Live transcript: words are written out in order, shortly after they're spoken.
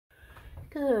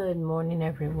Good morning,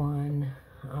 everyone.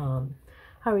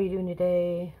 How are you doing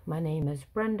today? My name is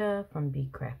Brenda from Be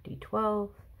Crafty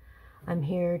 12. I'm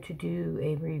here to do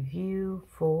a review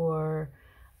for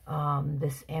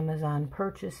this Amazon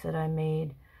purchase that I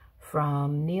made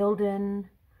from Neilden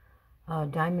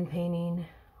diamond painting.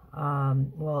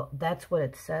 Well, that's what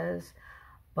it says,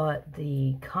 but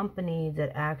the company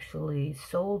that actually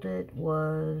sold it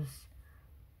was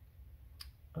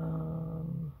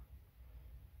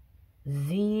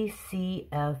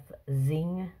ZCF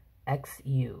Zing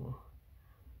XU.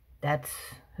 That's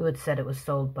who it said it was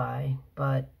sold by,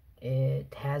 but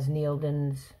it has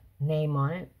Neilden's name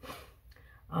on it.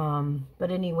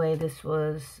 But anyway, this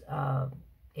was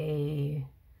a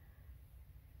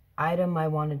item I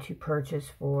wanted to purchase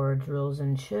for Drills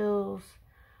and Chills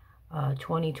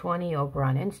 2020 over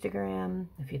on Instagram.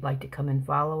 If you'd like to come and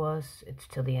follow us, it's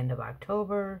till the end of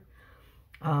October.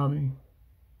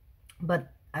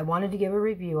 But I wanted to give a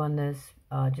review on this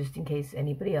just in case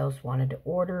anybody else wanted to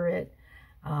order it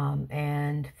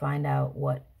and find out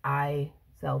what I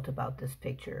felt about this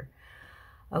picture.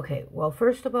 Okay, well,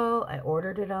 first of all, I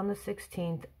ordered it on the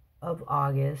 16th of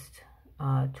August,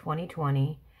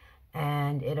 2020,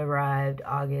 and it arrived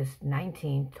August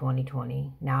 19th,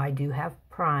 2020. Now, I do have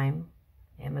Prime,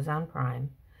 Amazon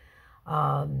Prime.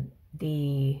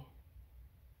 The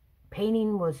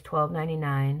painting was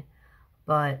 $12.99.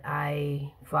 But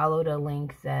I followed a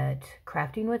link that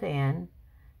Crafting with Anne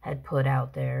had put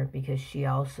out there because she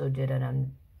also did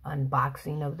an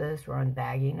unboxing of this or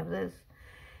unbagging of this.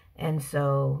 And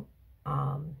so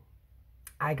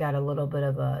I got a little bit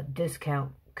of a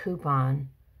discount coupon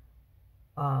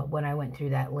when I went through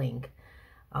that link.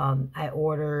 I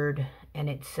ordered and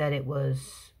it said it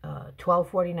was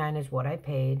 $12.49 is what I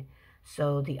paid.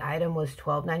 So the item was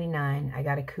 $12.99. I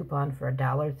got a coupon for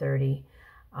 $1.30.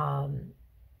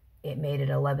 It made it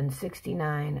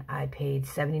 $11.69. I paid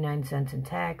 79 cents in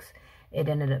tax. It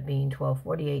ended up being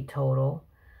 $12.48 total.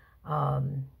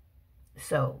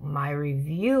 So my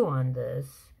review on this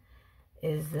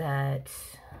is that,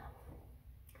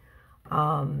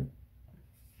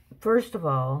 first of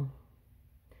all,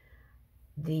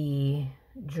 the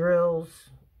drills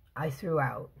I threw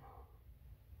out.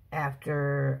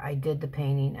 After I did the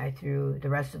painting, I threw the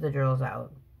rest of the drills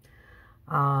out.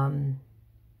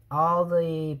 All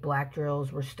the black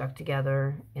drills were stuck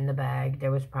together in the bag.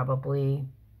 There was probably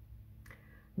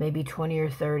maybe 20 or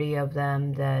 30 of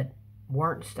them that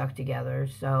weren't stuck together.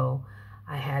 So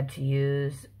I had to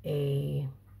use a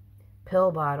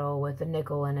pill bottle with a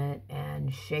nickel in it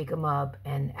and shake them up.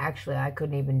 And actually, I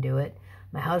couldn't even do it.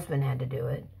 My husband had to do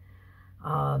it.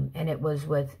 And it was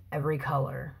with every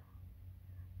color.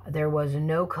 There was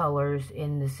no colors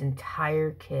in this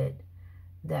entire kit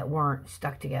that weren't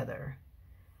stuck together.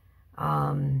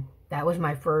 That was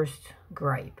my first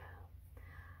gripe.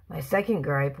 My second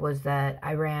gripe was that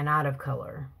I ran out of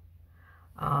color.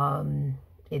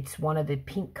 It's one of the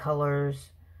pink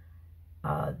colors.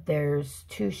 There's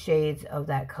two shades of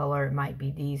that color. It might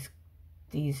be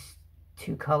these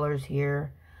two colors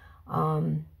here.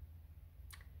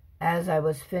 As I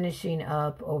was finishing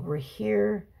up over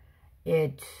here,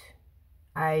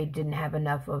 I didn't have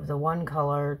enough of the one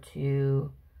color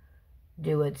to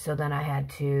do it, so then I had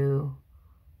to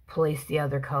place the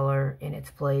other color in its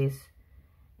place,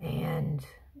 and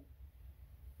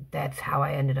that's how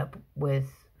I ended up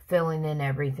with filling in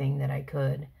everything that I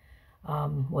could.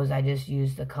 Was I just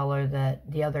used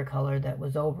the other color that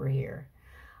was over here.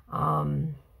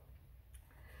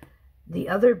 The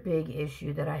other big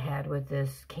issue that I had with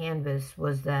this canvas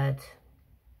was that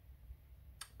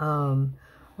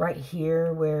right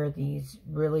here where these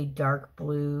really dark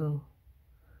blue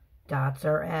dots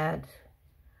are at,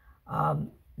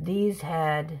 these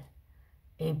had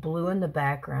a blue in the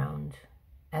background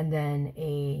and then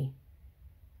a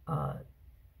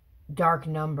dark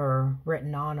number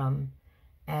written on them,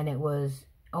 and it was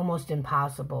almost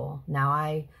impossible. Now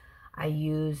I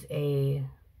use a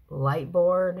light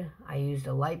board. I used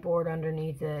a light board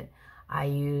underneath it. I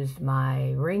used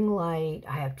my ring light.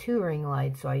 I have two ring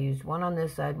lights, so I used one on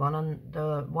this side, one on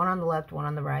the left, one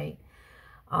on the right.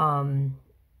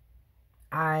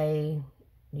 I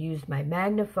used my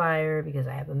magnifier because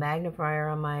I have a magnifier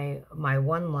on my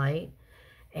one light,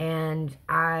 and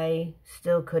I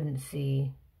still couldn't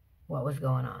see what was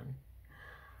going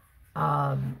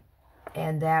on.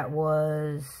 And that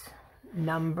was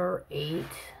number 8.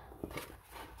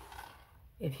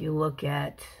 If you look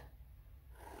at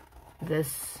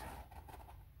this,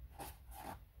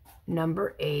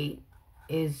 number 8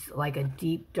 is like a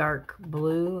deep dark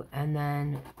blue, and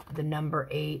then the number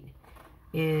 8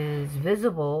 is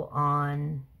visible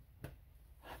on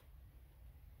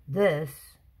this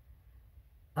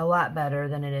a lot better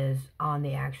than it is on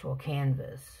the actual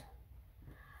canvas.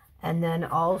 And then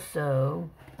also,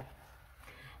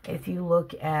 if you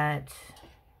look at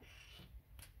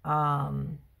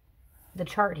the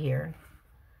chart here,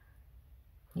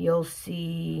 you'll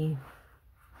see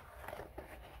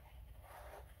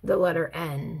the letter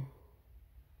N.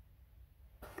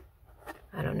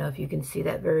 I don't know if you can see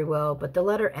that very well, but the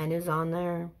letter N is on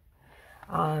there.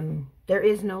 There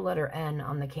is no letter N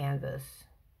on the canvas.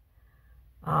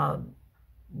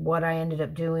 What I ended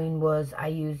up doing was I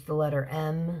used the letter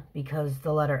M because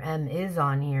the letter M is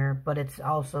on here, but it's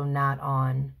also not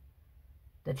on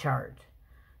the chart.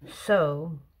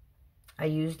 So I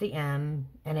used the M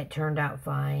and it turned out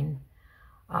fine.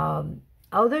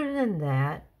 Other than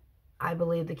that, I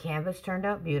believe the canvas turned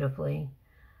out beautifully.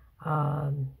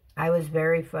 I was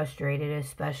very frustrated,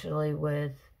 especially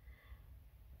with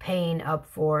paying up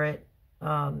for it.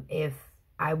 If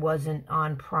I wasn't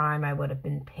on Prime, I would have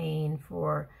been paying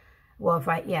for, well,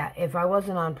 if I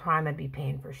wasn't on Prime, I'd be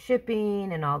paying for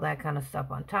shipping and all that kind of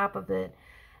stuff on top of it.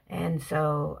 And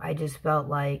so I just felt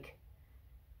like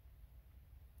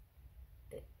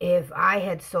if I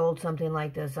had sold something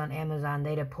like this on Amazon,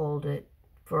 they'd have pulled it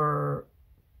for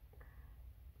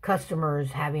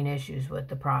customers having issues with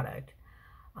the product.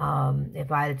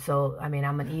 If I had sold, I mean,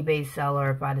 I'm an eBay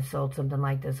seller. If I'd have sold something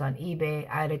like this on eBay,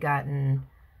 I'd have gotten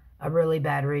a really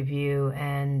bad review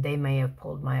and they may have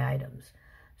pulled my items.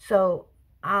 So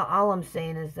all I'm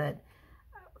saying is that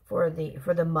for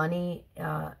the money,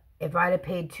 if I'd have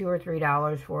paid $2 or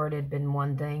 $3 for it, it'd been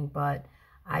one thing, but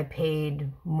I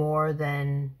paid more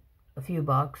than a few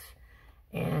bucks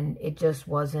and it just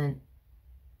wasn't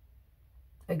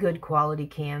a good quality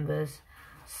canvas.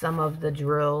 Some of the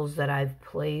drills that I've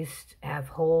placed have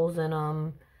holes in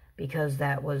them because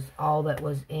that was all that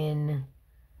was in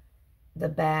the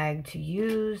bag to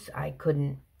use. I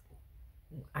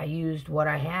used what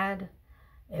I had.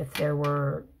 If there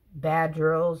were bad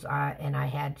drills and I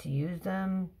had to use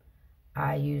them,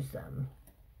 I used them.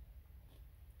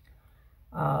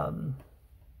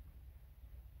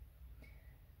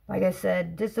 Like I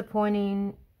said,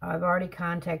 disappointing. I've already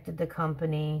contacted the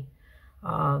company.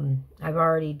 I've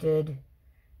already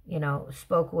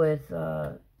spoke with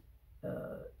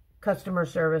customer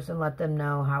service and let them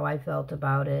know how I felt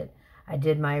about it. I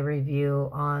did my review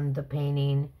on the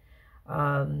painting.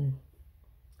 For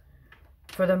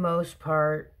the most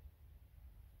part,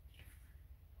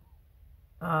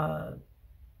 some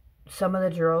of the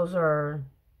drills are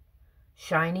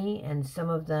shiny and some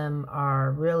of them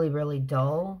are really, really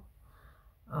dull.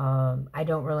 I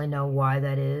don't really know why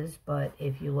that is, but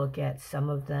if you look at some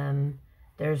of them,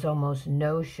 there's almost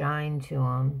no shine to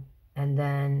them. And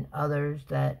then others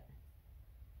that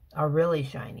are really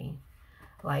shiny.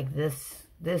 Like this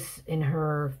in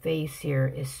her face here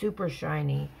is super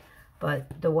shiny,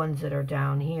 but the ones that are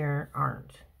down here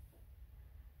aren't.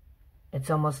 It's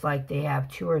almost like they have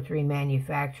 2 or 3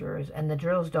 manufacturers, and the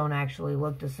drills don't actually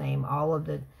look the same. All of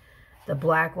the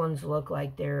black ones look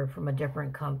like they're from a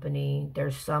different company.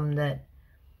 There's some that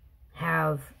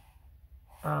have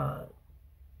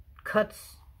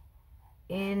cuts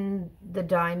in the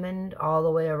diamond all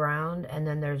the way around, and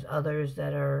then there's others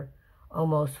that are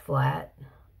almost flat.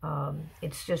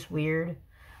 It's just weird.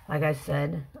 Like I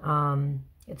said,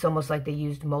 it's almost like they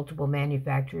used multiple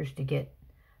manufacturers to get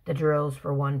the drills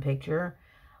for one picture,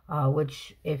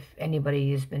 which if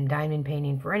anybody has been diamond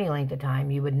painting for any length of time,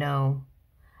 you would know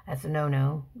that's a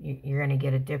no-no. You're going to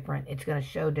get it's going to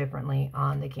show differently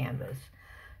on the canvas.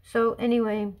 So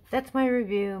anyway, that's my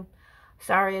review.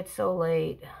 Sorry it's so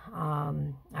late.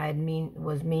 I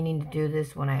was meaning to do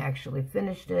this when I actually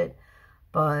finished it,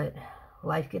 but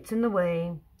life gets in the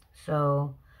way.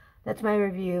 So that's my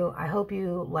review. I hope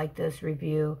you like this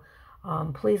review.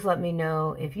 Please let me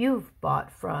know if you've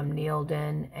bought from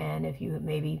Neilden and if you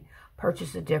maybe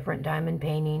purchased a different diamond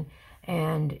painting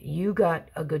and you got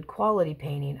a good quality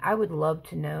painting. I would love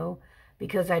to know,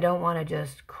 because I don't want to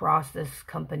just cross this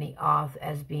company off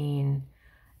as being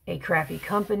a crappy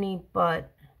company,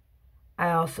 but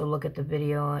I also look at the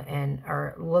video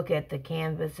or look at the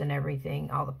canvas and everything,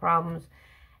 all the problems,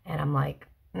 and I'm like,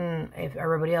 if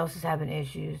everybody else is having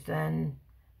issues, then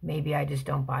maybe I just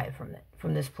don't buy it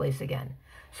from this place again.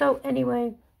 So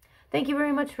anyway, thank you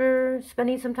very much for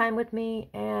spending some time with me,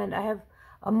 and I have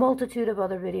a multitude of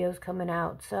other videos coming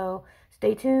out, so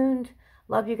stay tuned.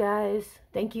 Love you guys.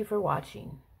 Thank you for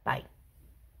watching. Bye.